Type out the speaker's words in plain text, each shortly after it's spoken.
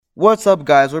What's up,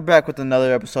 guys? We're back with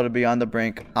another episode of Beyond the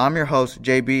Brink. I'm your host,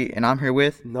 JB, and I'm here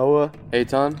with Noah,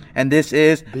 Eitan, and this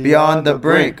is Beyond the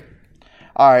Brink.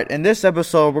 All right, in this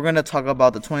episode, we're going to talk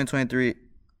about the 2023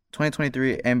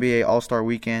 NBA All-Star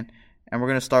Weekend, and we're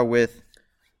going to start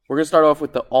off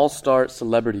with the All-Star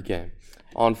Celebrity Game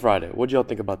on Friday. What did y'all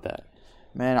think about that?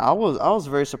 Man, I was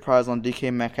very surprised on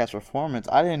DK Metcalf's performance.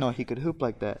 I didn't know he could hoop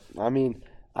like that. I mean,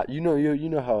 you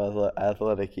know how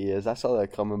athletic he is. I saw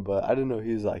that coming, but I didn't know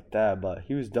he was like that. But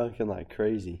he was dunking like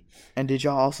crazy. And did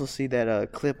y'all also see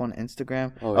that clip on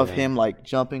Instagram him like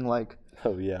jumping like?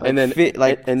 Oh yeah, and then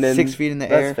 6 feet in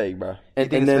the air. That's fake, bro. And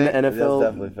then the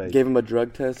NFL gave him a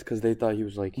drug test because they thought he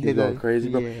was going crazy,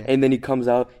 bro. Yeah. And then he comes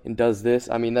out and does this.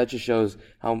 I mean, that just shows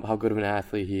how good of an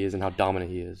athlete he is and how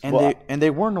dominant he is. And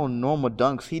they weren't no normal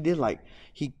dunks.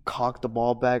 He cocked the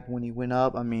ball back when he went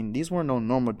up. I mean, these weren't no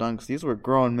normal dunks. These were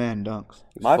grown man dunks.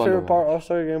 My favorite part of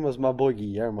All-Star game was my boy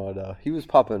Guillermo, though. He was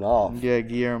popping off. Yeah,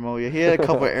 Guillermo. Yeah, he had a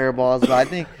couple of air balls, but I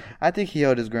think he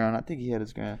held his ground.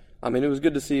 I mean, it was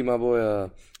good to see my boy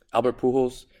Albert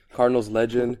Pujols, Cardinals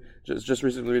legend, just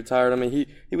recently retired. I mean,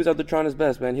 he was out there trying his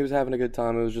best, man. He was having a good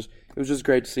time. It was just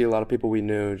great to see a lot of people we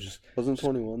knew wasn't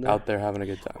 21 out there having a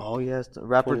good time. Oh yes, the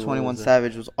rapper 21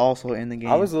 Savage was also in the game.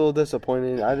 I was a little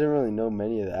disappointed. I didn't really know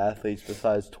many of the athletes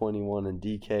besides 21 and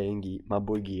DK and my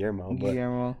boy Guillermo. But,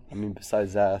 I mean,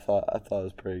 besides that, I thought it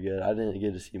was pretty good. I didn't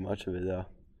get to see much of it though.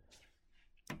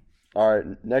 All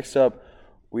right, next up,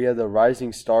 we have the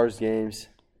Rising Stars games.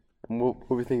 What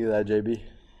do we think of that, JB?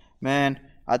 Man,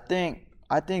 I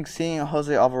think seeing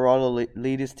Jose Alvarado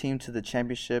lead his team to the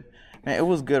championship, man, it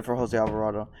was good for Jose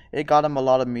Alvarado. It got him a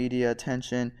lot of media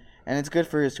attention, and it's good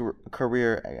for his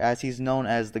career as he's known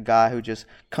as the guy who just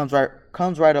comes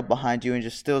right up behind you and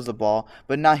just steals the ball.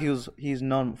 But now he's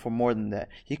known for more than that.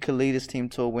 He could lead his team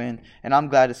to a win, and I'm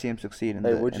glad to see him succeed in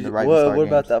the Rising Star games. What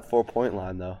about that 4-point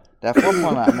line though? That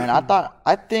 4-point line, man.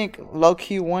 I think low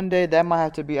key one day that might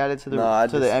have to be added to the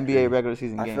NBA regular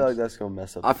season games. I feel like that's gonna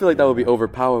mess up. I feel like that would be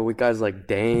overpowered with guys like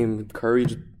Dame, Curry,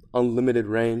 just unlimited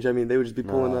range. I mean, they would just be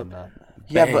pulling up. No.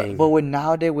 Yeah, but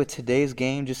with today's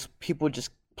game,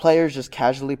 players just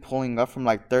casually pulling up from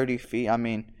like 30 feet. I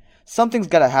mean, something's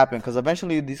gotta happen because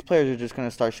eventually these players are just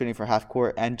gonna start shooting for half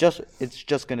court, and it's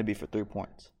just gonna be for 3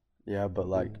 points. Yeah,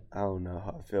 but I don't know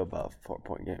how I feel about a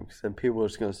 4-point game because then people are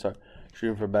just gonna start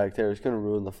shooting for back there. It's going to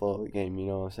ruin the flow of the game, you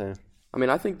know what I'm saying? I mean,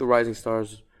 I think the Rising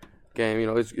Stars game,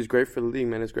 it's great for the league,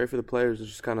 man. It's great for the players. It's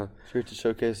just kind of... It's great to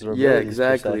showcase their abilities. Yeah,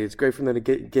 exactly. It's great for them to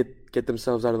get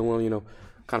themselves out of the world,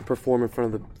 kind of perform in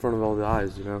front of all the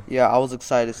eyes, Yeah, I was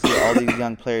excited to see all these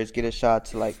young players get a shot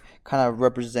to, kind of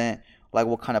represent,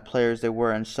 what kind of players they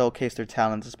were and showcase their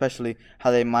talents, especially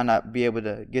how they might not be able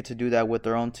to get to do that with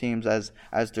their own teams as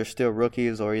they're still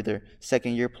rookies or either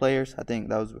second-year players. I think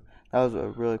that was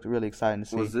really, really exciting to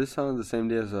see. Was this on the same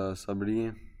day as a celebrity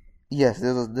game? Yes,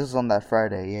 this was on that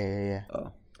Friday. Yeah.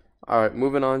 Oh. All right,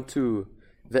 moving on to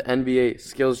the NBA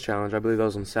Skills Challenge. I believe that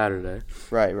was on Saturday.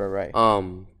 Right.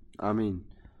 I mean,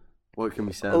 what can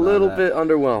we say? A little bit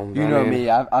underwhelmed. You know me.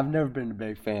 I've never been a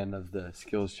big fan of the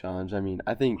Skills Challenge. I mean,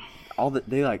 I think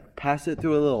they pass it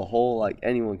through a little hole.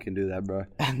 Anyone can do that, bro.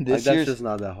 And that's just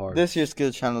not that hard. This year's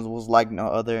Skills Challenge was like no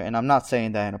other, and I'm not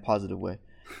saying that in a positive way.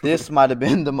 This might have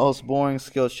been the most boring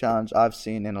skills challenge I've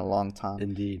seen in a long time.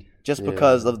 Indeed. Just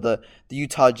because of the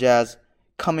Utah Jazz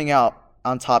coming out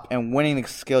on top and winning the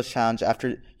skills challenge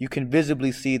after you can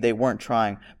visibly see they weren't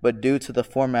trying. But due to the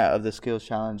format of the skills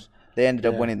challenge, they ended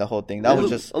up winning the whole thing. That was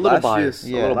just a little biased.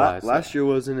 Last year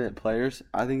wasn't it players?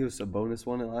 I think it was a bonus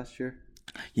won it last year.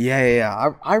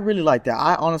 Yeah. I really like that.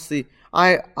 I honestly,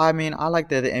 I like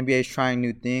that the NBA is trying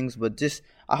new things, but just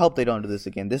I hope they don't do this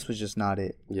again. This was just not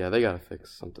it. Yeah, they gotta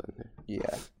fix something there.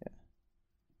 Yeah.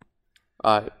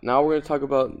 All right, now we're gonna talk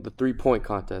about the 3-point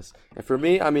contest. And for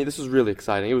me, I mean, this was really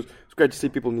exciting. It was great to see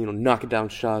people, knocking down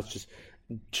shots, just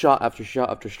shot after shot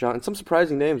after shot, and some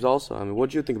surprising names also. I mean,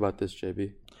 what did you think about this,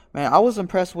 JB? Man, I was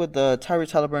impressed with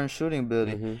Tyrese Halliburton's shooting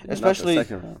ability, especially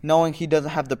knowing he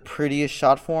doesn't have the prettiest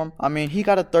shot form. I mean, he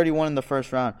got a 31 in the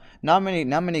first round. Not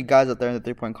many guys out there in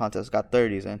the 3-point contest got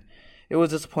 30s, and it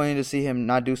was disappointing to see him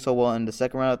not do so well in the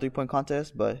second round of the 3-point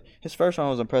contest, but his first round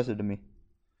was impressive to me.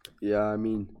 Yeah, I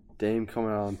mean, Dame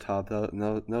coming out on top, that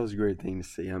was a great thing to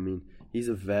see. I mean, he's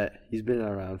a vet. He's been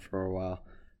around for a while.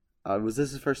 Was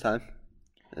this his first time?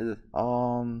 I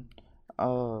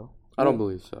don't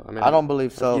believe so. I don't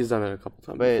believe so. He's done it a couple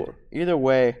times but before. Either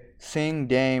way, seeing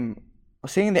the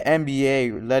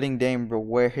NBA letting Dame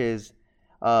wear his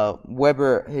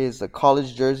his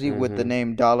college jersey with the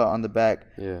name Dollar on the back,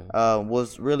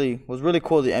 was really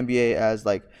cool. The NBA as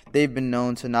they've been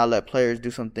known to not let players do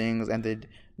some things, and they've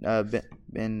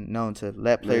been known to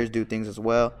let players do things as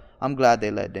well. I'm glad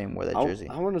they let Dame wear that jersey.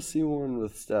 I want to see one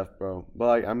with Steph, bro. But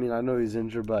like, I mean, I know he's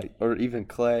injured, but or even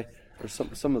Clay or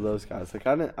some of those guys. Like,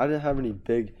 I didn't have any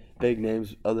big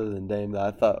names other than Dame that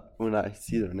I thought when I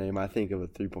see their name, I think of a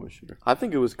 3-point shooter. I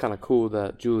think it was kind of cool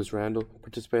that Julius Randle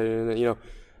participated in it. You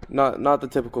know, not the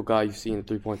typical guy you see in a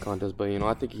 3-point contest, but you know,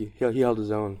 I think he held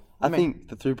his own. I think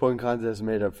the 3-point contest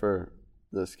made up for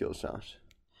the skills challenge.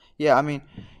 Yeah, I mean,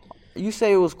 you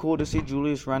say it was cool to see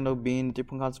Julius Randle being the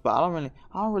 3-point contest, but I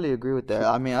don't really agree with that.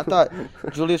 I mean, I thought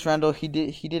Julius Randle he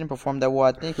didn't perform that well.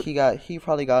 I think he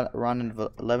probably got around an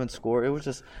 11th score. It was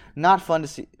just not fun to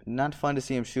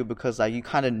see him shoot because like you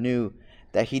kind of knew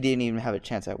that he didn't even have a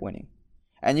chance at winning.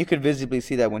 And you could visibly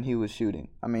see that when he was shooting.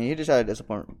 I mean, he just had a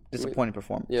disappointing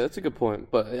performance. Yeah, that's a good point.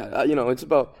 But you know, it's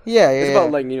about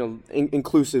about like, you know,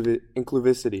 inclusivity.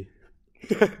 Inclusiveness.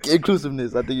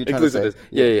 I think you're trying to say.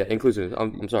 Yeah, inclusiveness.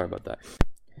 I'm sorry about that.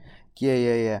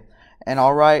 Yeah. And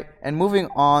all right. And moving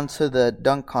on to the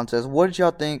dunk contest, what did y'all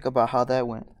think about how that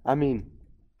went? I mean,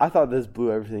 I thought this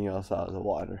blew everything else out of the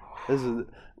water.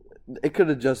 It could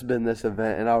have just been this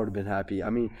event, and I would have been happy. I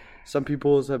mean, some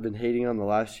people have been hating on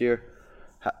the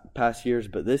past years,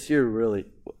 but this year really,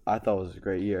 I thought was a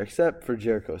great year, except for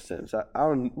Jericho Sims. I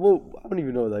don't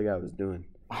even know what that guy was doing.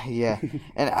 Yeah,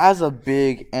 and as a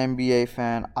big NBA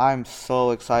fan, I'm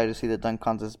so excited to see the dunk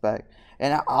contest back.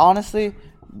 And honestly,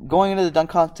 going into the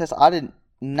dunk contest, I did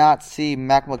not see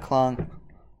Mac McClung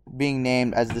being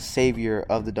named as the savior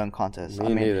of the dunk contest.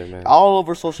 Me neither, man. All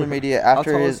over social media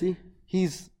after How tall is he?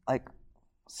 He's like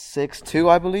 6'2",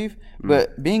 I believe.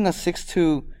 But being a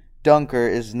 6'2" dunker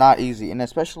is not easy, and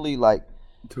especially like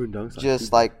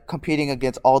just like competing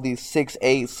against all these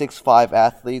 6'8", 6'5"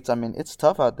 athletes. I mean, it's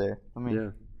tough out there. I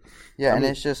mean,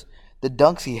 it's just the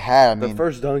dunks he had. The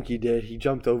first dunk he did, he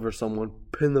jumped over someone,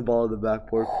 pinned the ball to the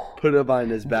backboard, put it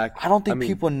behind his back. I don't think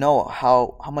people know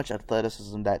how much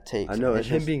athleticism that takes. I know, and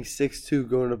him being 6'2",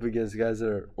 going up against guys that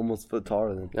are almost a foot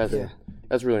taller than him.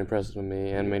 That's really impressive to me.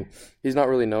 And I mean, he's not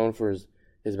really known for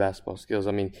his basketball skills.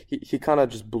 I mean, he kind of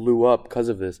just blew up because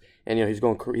of this, and you know he's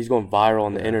going viral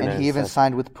on the internet. And he even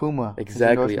signed with Puma.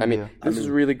 Exactly. I mean, this is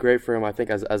really great for him. I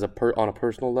think on a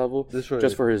personal level, just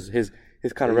for his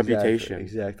kind of reputation.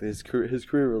 Exactly. His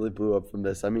career really blew up from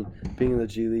this. I mean, being in the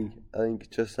G League, I think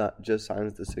just signed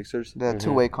with the Sixers. The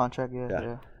two-way contract.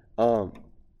 Yeah.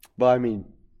 But I mean,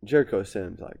 Jericho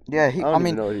Sims, like, I don't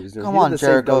even know what he was doing. Come on,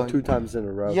 Jericho. 2 times in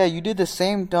a row. Yeah, you did the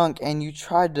same dunk, and you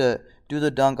tried to do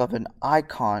the dunk of an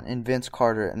icon in Vince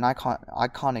Carter, an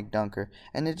iconic dunker,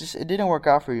 and it didn't work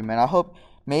out for you, man. I hope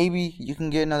maybe you can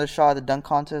get another shot at the dunk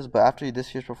contest, but after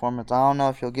this year's performance, I don't know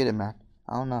if you'll get it, man.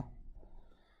 I don't know.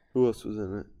 Who else was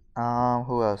in it?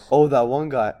 Who else? Oh, that one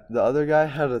guy. The other guy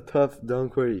had a tough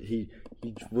dunk where he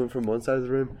went from one side of the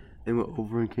rim and went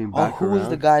over and came back. Who was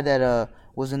the guy that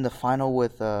was in the final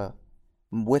with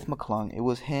McClung? It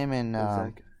was him and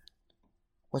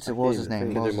what was his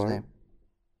name?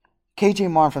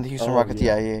 KJ Martin from the Houston Rockets.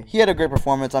 Yeah. He had a great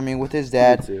performance. I mean, with his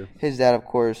dad, of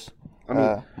course.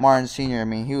 Martin Sr., I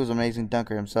mean, he was an amazing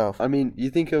dunker himself. I mean, you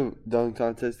think of dunk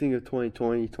contests, think of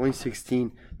 2020,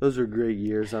 2016. Those are great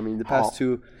years. I mean, the past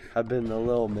two have been a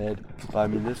little mid. But, I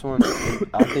mean, this one,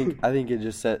 I think it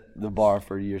just set the bar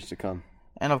for years to come.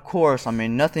 And, of course, I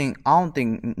mean, I don't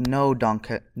think no dunk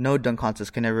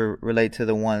contest can ever relate to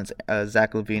the ones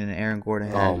Zach LaVine and Aaron Gordon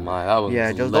had. Oh, my. That was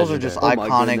those are just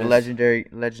iconic,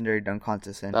 legendary dunk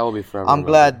contests. And that will be forever. I'm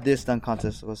glad this dunk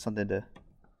contest was something to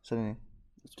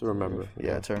remember.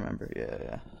 To remember.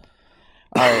 Yeah.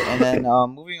 All right, and then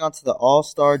moving on to the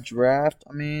All-Star draft.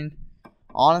 I mean,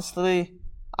 honestly,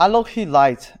 I low-key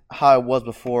liked how it was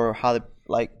before.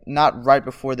 Not right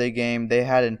before the game. They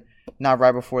had not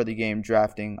right before the game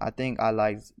drafting. I think I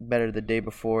liked better the day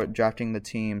before drafting the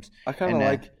teams. I kind of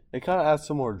like it. Kind of adds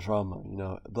some more drama, you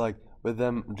know, like with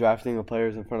them drafting the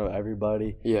players in front of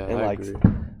everybody. Yeah, and I agree.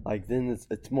 Like then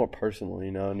it's more personal,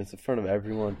 you know, and it's in front of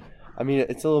everyone. I mean,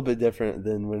 it's a little bit different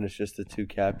than when it's just the two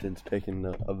captains picking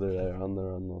over there on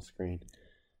their own little screen.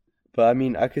 But, I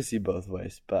mean, I could see both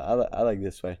ways. But I like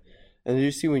this way. And did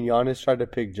you see when Giannis tried to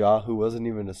pick Ja, who wasn't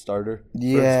even a starter?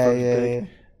 Yeah.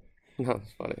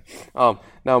 That's funny.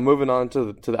 Now, moving on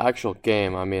to the actual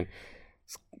game, I mean,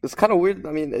 it's kind of weird.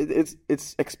 I mean, it's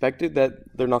expected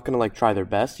that they're not going to, like, try their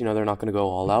best. You know, they're not going to go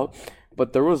all out.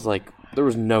 But there was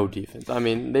no defense. I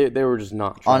mean, they were just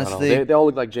not trying. Honestly, they all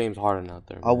look like James Harden out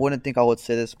there. Man. I wouldn't think I would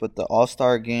say this, but the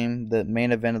All-Star game, the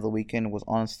main event of the weekend, was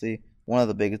honestly one of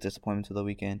the biggest disappointments of the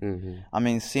weekend. Mm-hmm. I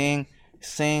mean, seeing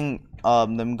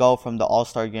them go from the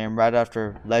All-Star game right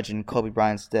after legend Kobe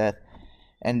Bryant's death,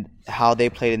 and how they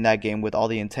played in that game with all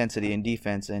the intensity and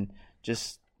defense, and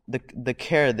just the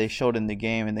care they showed in the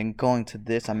game, and then going to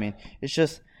this. I mean,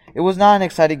 it was not an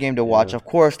exciting game to watch. Of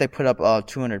course, they put up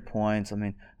 200 points. I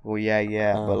mean,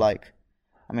 well, but like,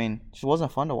 I mean, it just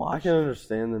wasn't fun to watch. I can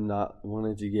understand them not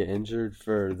wanting to get injured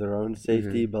for their own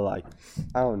safety, but like,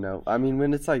 I don't know. I mean,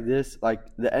 when it's like this, like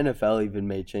the NFL even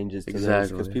made changes to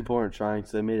this because people weren't trying,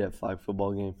 so they made it a flag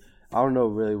football game. I don't know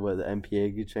really what the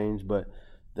NPA could change, but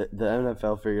the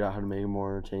NFL figured out how to make it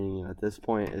more entertaining. And at this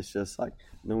point, it's just like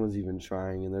no one's even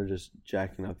trying, and they're just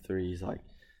jacking up threes. Like,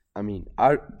 I mean,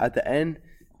 at the end,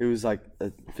 it was like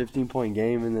a 15-point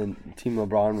game, and then Team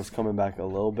LeBron was coming back a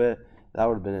little bit. That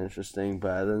would have been interesting,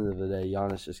 but at the end of the day,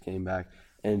 Giannis just came back.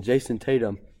 And Jason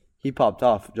Tatum, he popped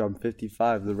off, dropped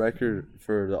 55, the record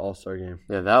for the All-Star game.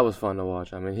 Yeah, that was fun to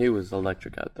watch. I mean, he was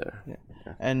electric out there. Yeah.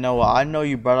 And Noah, I know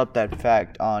you brought up that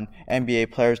fact on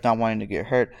NBA players not wanting to get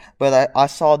hurt, but I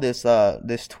saw this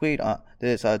tweet on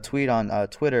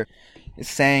Twitter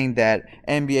saying that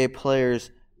NBA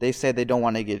players, they say they don't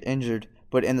want to get injured,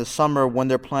 but in the summer when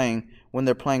they're playing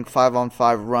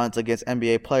 5-on-5 runs against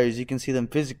NBA players, you can see them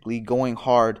physically going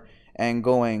hard and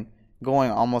going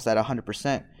almost at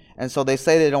 100%. And so they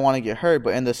say they don't want to get hurt,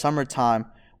 but in the summertime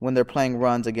when they're playing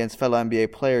runs against fellow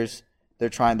NBA players, they're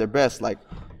trying their best. Like,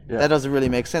 that doesn't really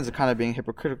make sense. They're kind of being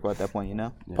hypocritical at that point, you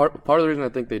know? Yeah. Part of the reason I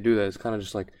think they do that is kind of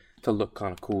just like to look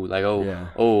kind of cool. Like,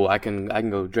 I can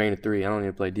go drain a three. I don't need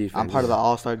to play defense. I'm part of the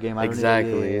All-Star game.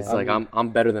 Exactly. It's like I'm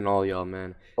better than all y'all,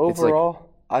 man. Overall,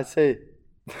 I'd say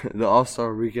the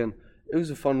All-Star weekend, it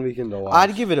was a fun weekend to watch.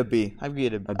 I'd give it a B. I'd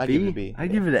give it a B.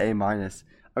 I'd give it an A-.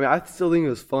 I mean, I still think it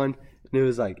was fun. And it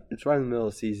was like, it's right in the middle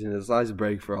of the season. It's a nice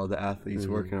break for all the athletes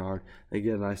working hard. They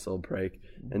get a nice little break.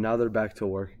 And now they're back to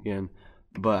work again.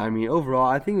 But, I mean, overall,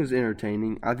 I think it was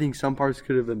entertaining. I think some parts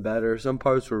could have been better. Some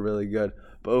parts were really good.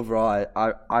 But overall,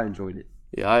 I enjoyed it.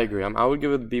 Yeah, I agree. I would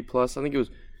give it a B+. I think it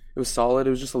was solid. It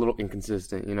was just a little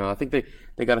inconsistent. You know, I think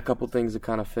they got a couple things to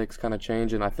kind of fix, kind of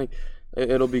change. And I think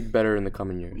it'll be better in the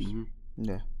coming years. Mm-hmm.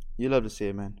 Yeah. You love to see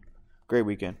it, man. Great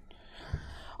weekend.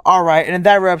 All right, and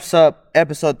that wraps up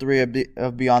episode 3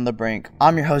 of Beyond the Brink.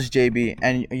 I'm your host, JB,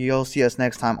 and you'll see us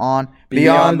next time on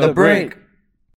Beyond the Brink.